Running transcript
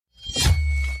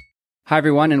Hi,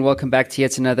 everyone, and welcome back to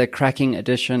yet another cracking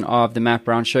edition of the Matt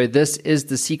Brown Show. This is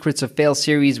the Secrets of Fail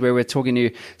series, where we're talking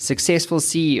to successful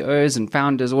CEOs and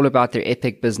founders all about their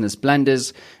epic business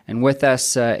blunders. And with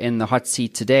us in the hot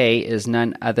seat today is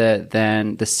none other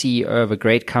than the CEO of a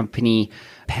great company,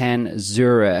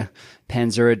 Panzura,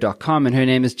 panzura.com, and her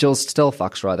name is Jill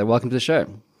Stelfox, rather. Welcome to the show.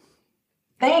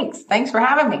 Thanks for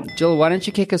having me. Jill, why don't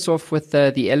you kick us off with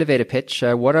the elevator pitch?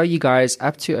 What are you guys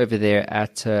up to over there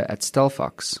at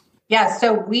Stelfox? Yeah,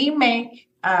 so we make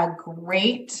a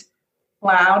great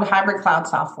hybrid cloud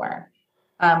software.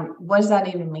 What does that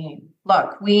even mean?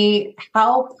 Look, we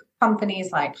help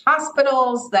companies like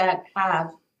hospitals that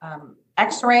have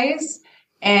x-rays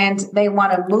and they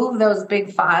want to move those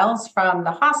big files from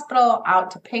the hospital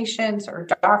out to patients or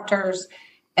doctors,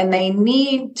 and they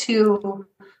need to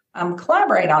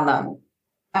collaborate on them.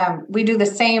 We do the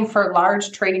same for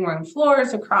large trading room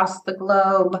floors across the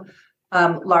globe.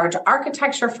 Large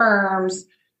architecture firms,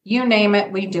 you name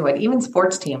it, we do it. Even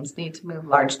sports teams need to move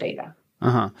large data.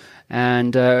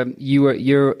 And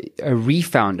you're a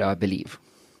refounder, I believe.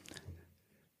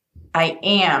 I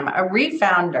am a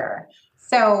refounder.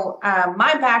 So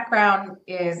my background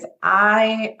is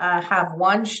I have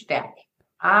one shtick.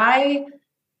 I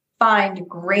find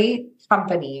great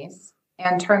companies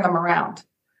and turn them around.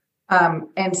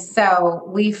 And so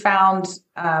we found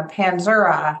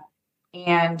Panzura,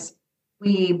 and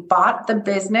we bought the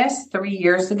business 3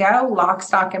 years ago, lock,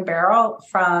 stock, and barrel,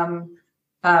 from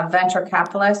venture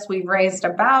capitalists. We've raised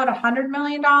about $100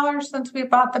 million since we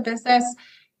bought the business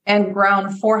and grown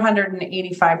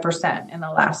 485% in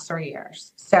the last 3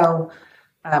 years. So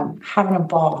having a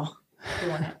ball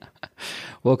doing it.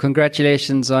 Well,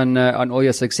 congratulations on all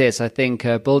your success. I think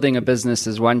building a business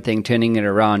is one thing, turning it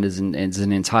around is an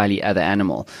entirely other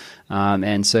animal.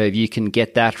 And so if you can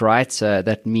get that right,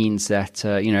 that means that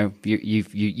you know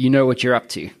what you're up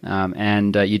to,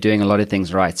 and you're doing a lot of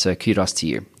things right. So kudos to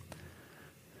you.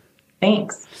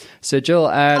 Thanks. So Jill,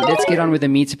 let's get on with the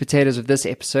meat and potatoes of this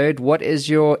episode. What is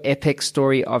your epic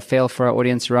story of fail for our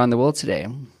audience around the world today?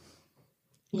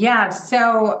 Yeah,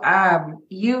 so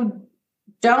you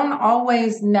don't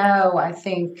always know, I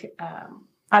think,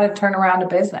 how to turn around a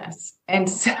business. And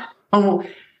so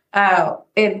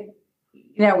it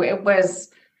was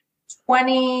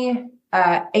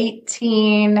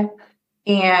 2018,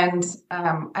 and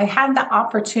I had the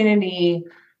opportunity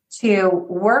to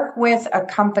work with a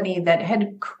company that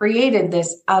had created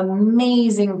this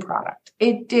amazing product.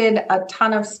 It did a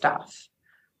ton of stuff,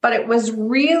 but it was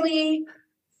really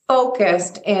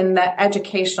focused in the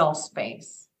educational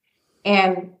space.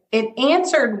 And it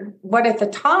answered what at the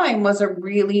time was a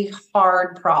really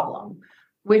hard problem,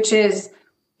 which is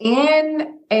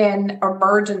in an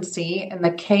emergency in the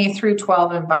K through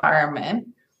 12 environment.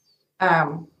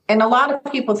 And a lot of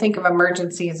people think of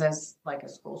emergencies as like a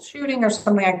school shooting or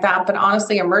something like that. But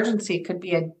honestly, emergency could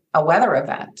be a weather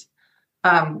event.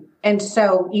 And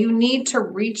so you need to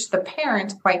reach the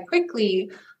parents quite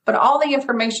quickly, but all the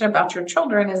information about your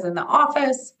children is in the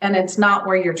office and it's not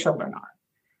where your children are.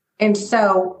 And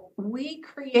so we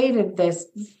created this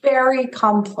very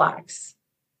complex,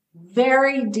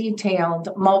 very detailed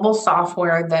mobile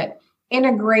software that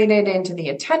integrated into the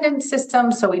attendance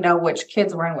system, so we know which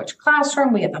kids were in which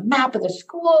classroom. We had the map of the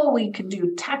school. We could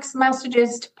do text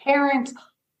messages to parents,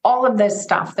 all of this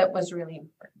stuff that was really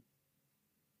important.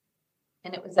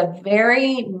 And it was a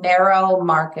very narrow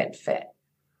market fit,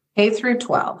 K through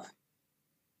 12,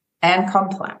 and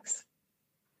complex.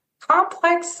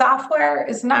 Complex software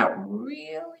is not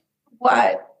really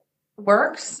what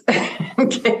works in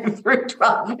K through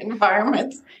 12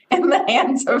 environments in the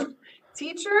hands of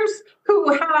teachers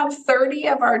who have 30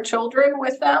 of our children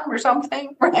with them or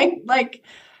something, right? Like,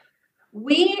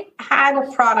 we had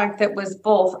a product that was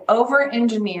both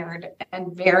over-engineered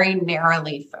and very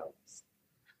narrowly focused.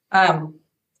 And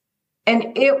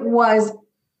it was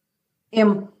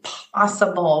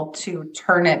impossible to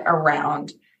turn it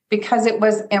around because it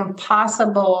was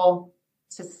impossible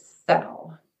to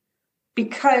sell,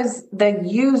 because the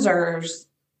users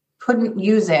couldn't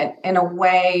use it in a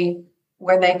way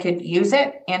where they could use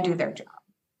it and do their job.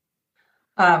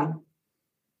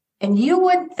 And you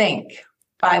would think,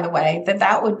 by the way,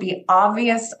 that would be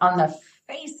obvious on the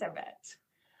face of it.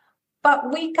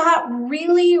 But we got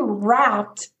really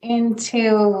wrapped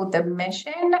into the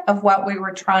mission of what we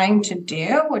were trying to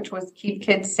do, which was keep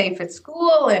kids safe at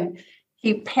school and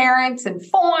keep parents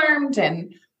informed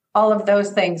and all of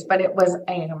those things. But it was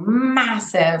a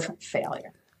massive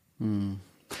failure.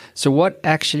 So what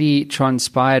actually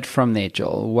transpired from there,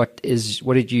 Joel? What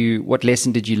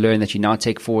lesson did you learn that you now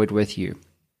take forward with you?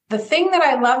 The thing that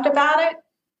I loved about it,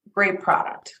 great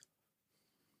product.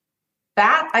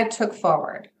 That I took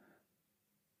forward.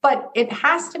 But it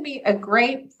has to be a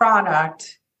great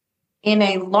product in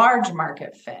a large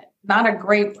market fit, not a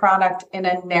great product in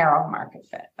a narrow market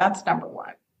fit. That's number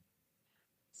one.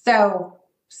 So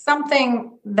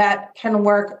something that can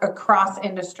work across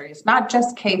industries, not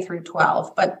just K through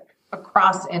 12, but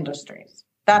across industries.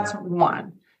 That's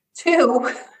one.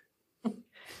 Two,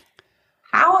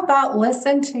 how about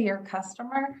listen to your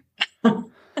customer?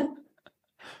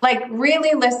 Like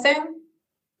really listen.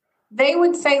 They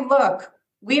would say, look,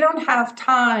 we don't have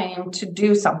time to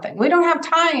do something. We don't have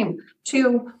time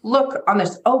to look on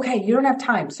this. Okay, you don't have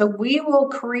time. So we will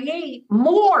create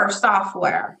more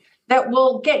software that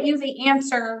will get you the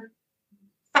answer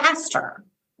faster.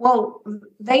 Well,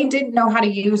 they didn't know how to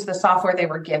use the software they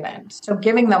were given. So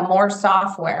giving them more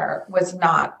software was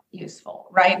not useful,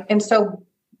 right? And so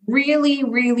really,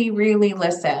 really, really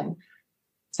listen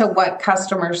to what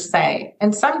customers say.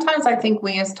 And sometimes I think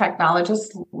we as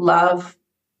technologists love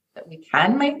that we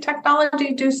can make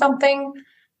technology do something,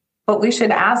 but we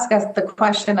should ask us the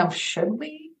question of, should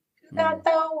we do that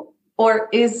though? Or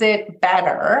is it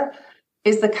better?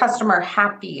 Is the customer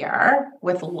happier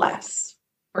with less,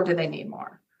 or do they need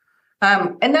more?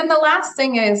 And then the last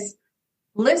thing is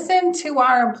listen to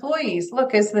our employees.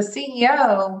 Look, as the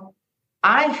CEO,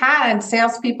 I had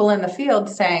salespeople in the field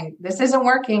saying, this isn't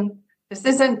working. This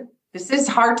is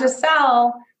hard to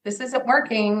sell. This isn't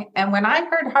working. And when I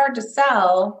heard hard to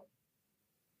sell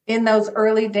in those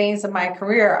early days of my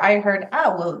career, I heard,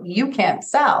 oh, well, you can't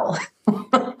sell.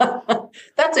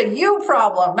 That's a you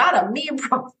problem, not a me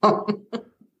problem.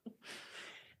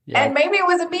 Yeah. And maybe it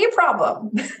was a me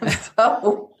problem.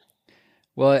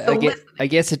 Well, I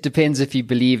guess it depends if you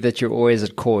believe that you're always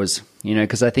at cause,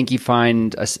 because I think you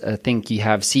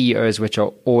have CEOs which are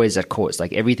always at cause,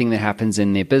 like everything that happens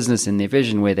in their business, in their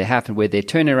vision, where they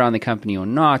turn around the company or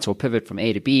not, or pivot from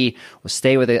A to B, or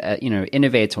stay with it,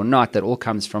 innovate or not, that all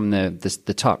comes from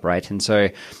the top, right? And so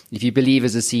if you believe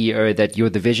as a CEO that you're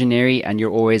the visionary and you're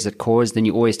always at cause, then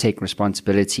you always take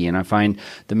responsibility. And I find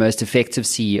the most effective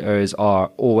CEOs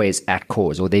are always at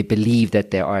cause, or they believe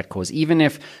that they are at cause, even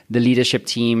if the leadership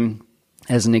team,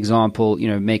 as an example,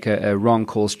 make a wrong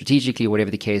call strategically, whatever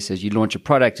the case is. You launch a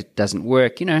product, it doesn't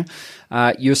work,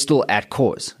 you're still at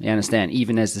cause. You understand?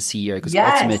 Even as the CEO, because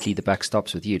ultimately the buck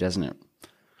stops with you, doesn't it?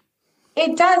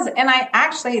 It does. And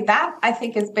I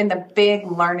think has been the big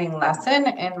learning lesson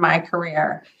in my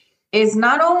career is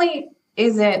not only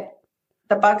is it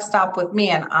the buck stop with me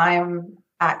and I'm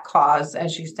at cause,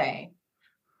 as you say,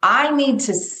 I need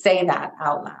to say that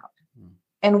out loud.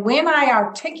 And when I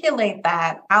articulate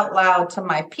that out loud to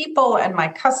my people and my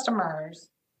customers,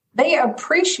 they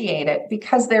appreciate it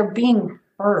because they're being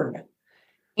heard.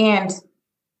 And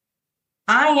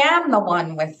I am the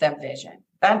one with the vision.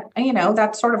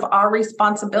 That's sort of our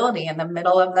responsibility in the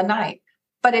middle of the night.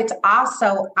 But it's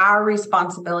also our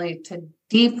responsibility to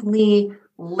deeply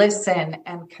listen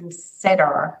and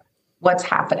consider what's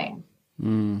happening.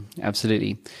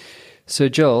 Absolutely. So,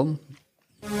 Joel,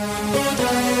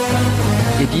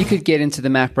 if you could get into the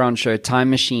Matt Brown Show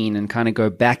time machine and kind of go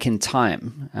back in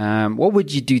time, what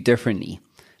would you do differently?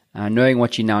 Knowing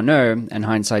what you now know and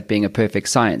hindsight being a perfect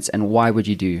science, and why would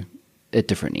you do it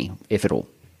differently, if at all?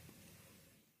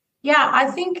 Yeah,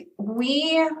 I think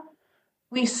we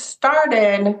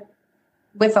started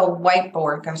with a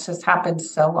whiteboard. Gosh, this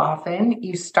happens so often.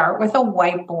 You start with a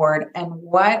whiteboard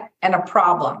and a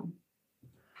problem.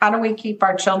 How do we keep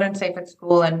our children safe at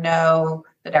school and know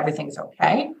that everything's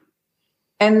okay?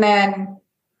 And then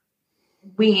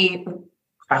we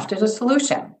crafted a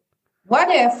solution. What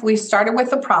if we started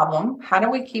with a problem? How do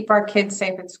we keep our kids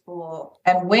safe at school?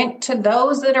 And went to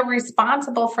those that are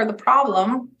responsible for the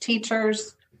problem,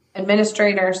 teachers,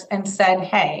 administrators, and said,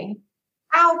 hey,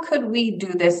 how could we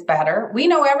do this better? We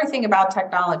know everything about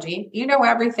technology. You know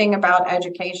everything about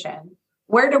education.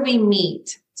 Where do we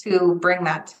meet to bring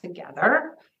that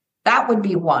together? That would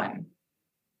be one.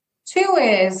 Two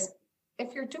is,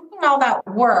 if you're doing all that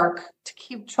work to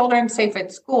keep children safe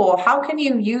at school, how can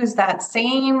you use that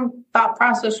same thought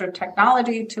process or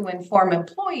technology to inform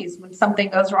employees when something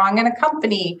goes wrong in a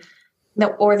company,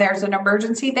 or there's an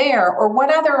emergency there, or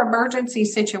what other emergency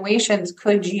situations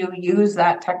could you use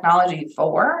that technology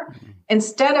for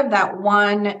instead of that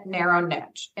one narrow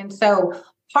niche? And so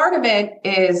part of it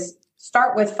is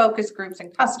start with focus groups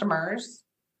and customers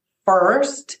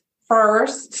first.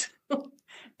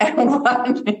 And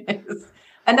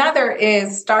another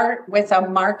is start with a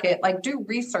market, like do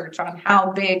research on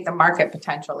how big the market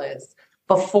potential is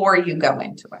before you go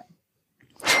into it.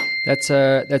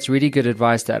 That's really good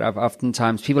advice. That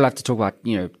oftentimes people have to talk about,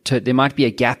 there might be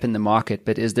a gap in the market,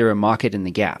 but is there a market in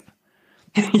the gap?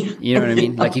 You know what I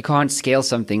mean? Like you can't scale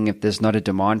something if there's not a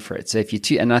demand for it. So if you're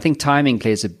too, and I think timing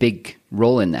plays a big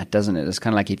role in that, doesn't it? It's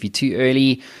kind of like if you're too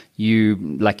early, you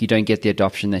don't get the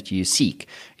adoption that you seek.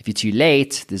 If you're too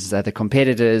late, there's other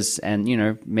competitors and,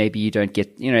 maybe you don't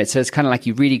get, so it's kind of like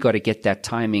you really got to get that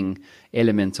timing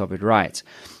element of it right.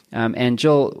 And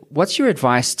Jill, what's your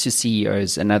advice to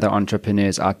CEOs and other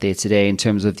entrepreneurs out there today in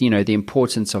terms of, the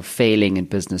importance of failing in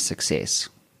business success?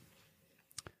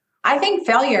 I think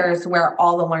failure is where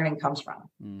all the learning comes from.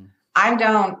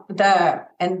 The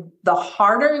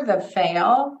harder the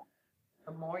fail,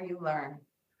 the more you learn.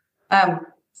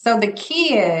 So the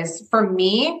key is, for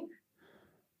me,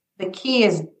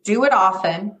 do it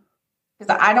often,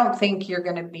 because I don't think you're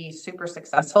going to be super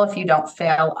successful if you don't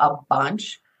fail a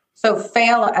bunch. So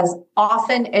fail as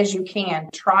often as you can.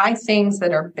 Try things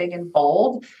that are big and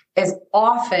bold as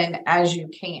often as you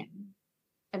can.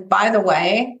 And by the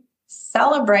way,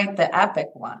 celebrate the epic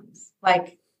ones.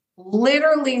 Like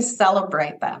literally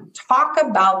celebrate them. Talk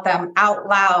about them out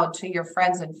loud to your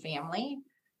friends and family,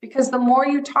 because the more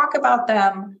you talk about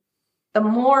them, the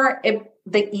more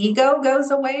the ego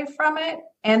goes away from it,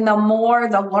 and the more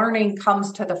the learning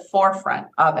comes to the forefront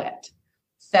of it.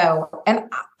 So, and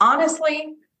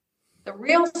honestly, the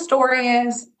real story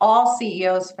is all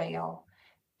CEOs fail.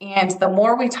 And the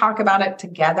more we talk about it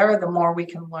together, the more we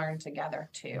can learn together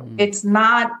too. It's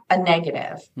not a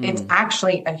negative. It's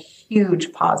actually a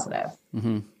huge positive.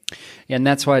 Mm-hmm. Yeah, and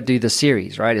that's why I do the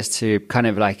series, right? Is to kind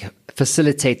of like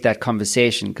facilitate that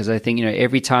conversation. Because I think,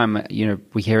 every time,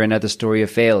 we hear another story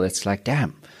of fail, it's like,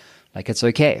 damn, like it's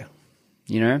okay,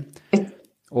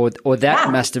 or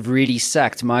that must have really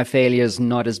sucked. My failure is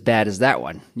not as bad as that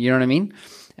one. You know what I mean?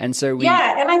 And so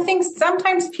and I think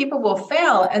sometimes people will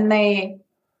fail and they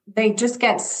just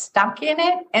get stuck in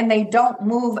it and they don't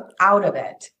move out of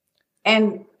it.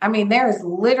 And I mean, there's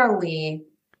literally,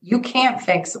 you can't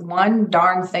fix one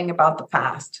darn thing about the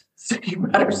past. So you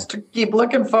better keep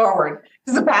looking forward,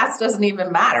 because the past doesn't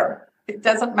even matter. It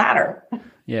doesn't matter.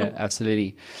 Yeah,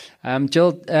 absolutely.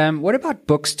 Jill, what about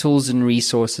books, tools, and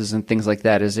resources and things like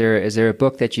that? Is there a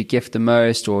book that you gift the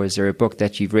most, or is there a book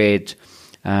that you've read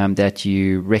that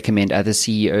you recommend other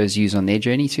CEOs use on their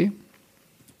journey too?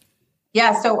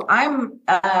 Yeah, so I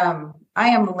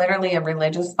am literally a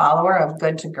religious follower of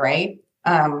Good to Great.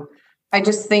 I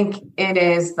just think it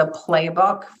is the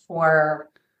playbook for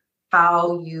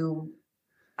how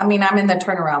I'm in the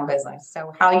turnaround business.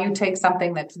 So how you take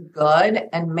something that's good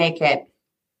and make it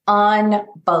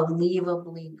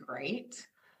unbelievably great.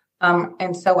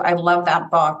 And so I love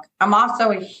that book. I'm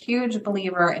also a huge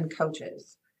believer in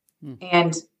coaches.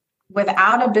 And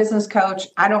without a business coach,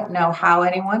 I don't know how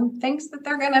anyone thinks that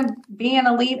they're going to be an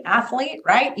elite athlete,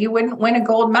 right? You wouldn't win a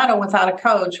gold medal without a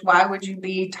coach. Why would you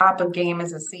be top of game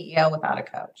as a CEO without a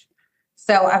coach?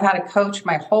 So I've had a coach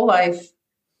my whole life,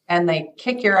 and they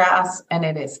kick your ass, and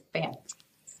it is fantastic.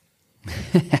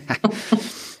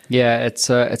 Yeah, it's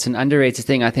an underrated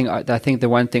thing. I think the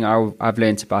one thing I've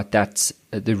learned about that,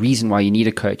 the reason why you need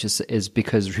a coach is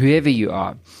because whoever you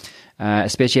are,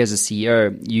 especially as a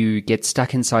CEO, you get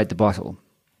stuck inside the bottle.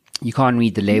 You can't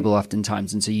read the label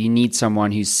oftentimes. And so you need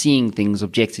someone who's seeing things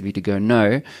objectively to go,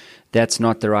 no, that's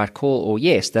not the right call, or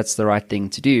yes, that's the right thing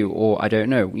to do, or I don't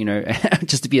know,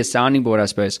 just to be a sounding board, I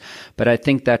suppose. But I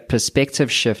think that perspective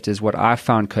shift is what I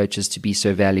found coaches to be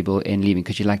so valuable in leaving,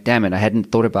 because you're like, damn it, I hadn't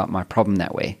thought about my problem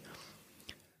that way.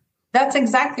 That's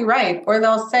exactly right. Or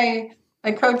they'll say,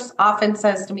 my coach often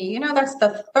says to me, that's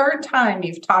the third time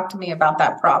you've talked to me about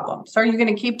that problem. So are you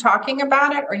going to keep talking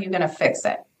about it, or are you going to fix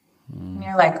it? And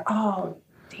you're like, oh,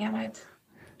 damn it.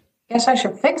 Guess I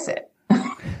should fix it.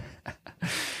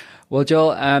 Well,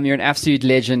 Joel, you're an absolute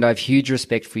legend. I have huge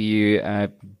respect for you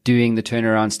doing the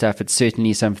turnaround stuff. It's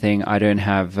certainly something I don't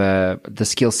have the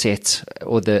skill set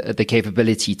or the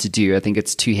capability to do. I think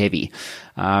it's too heavy.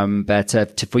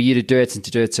 But for you to do it and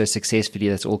to do it so successfully,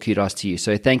 that's all kudos to you.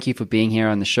 So thank you for being here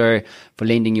on the show, for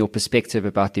lending your perspective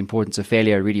about the importance of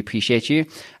failure. I really appreciate you.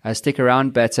 Stick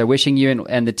around, but wishing you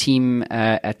and the team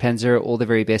at Panzera all the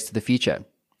very best for the future.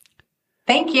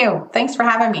 Thank you. Thanks for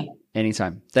having me.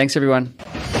 Anytime. Thanks, everyone.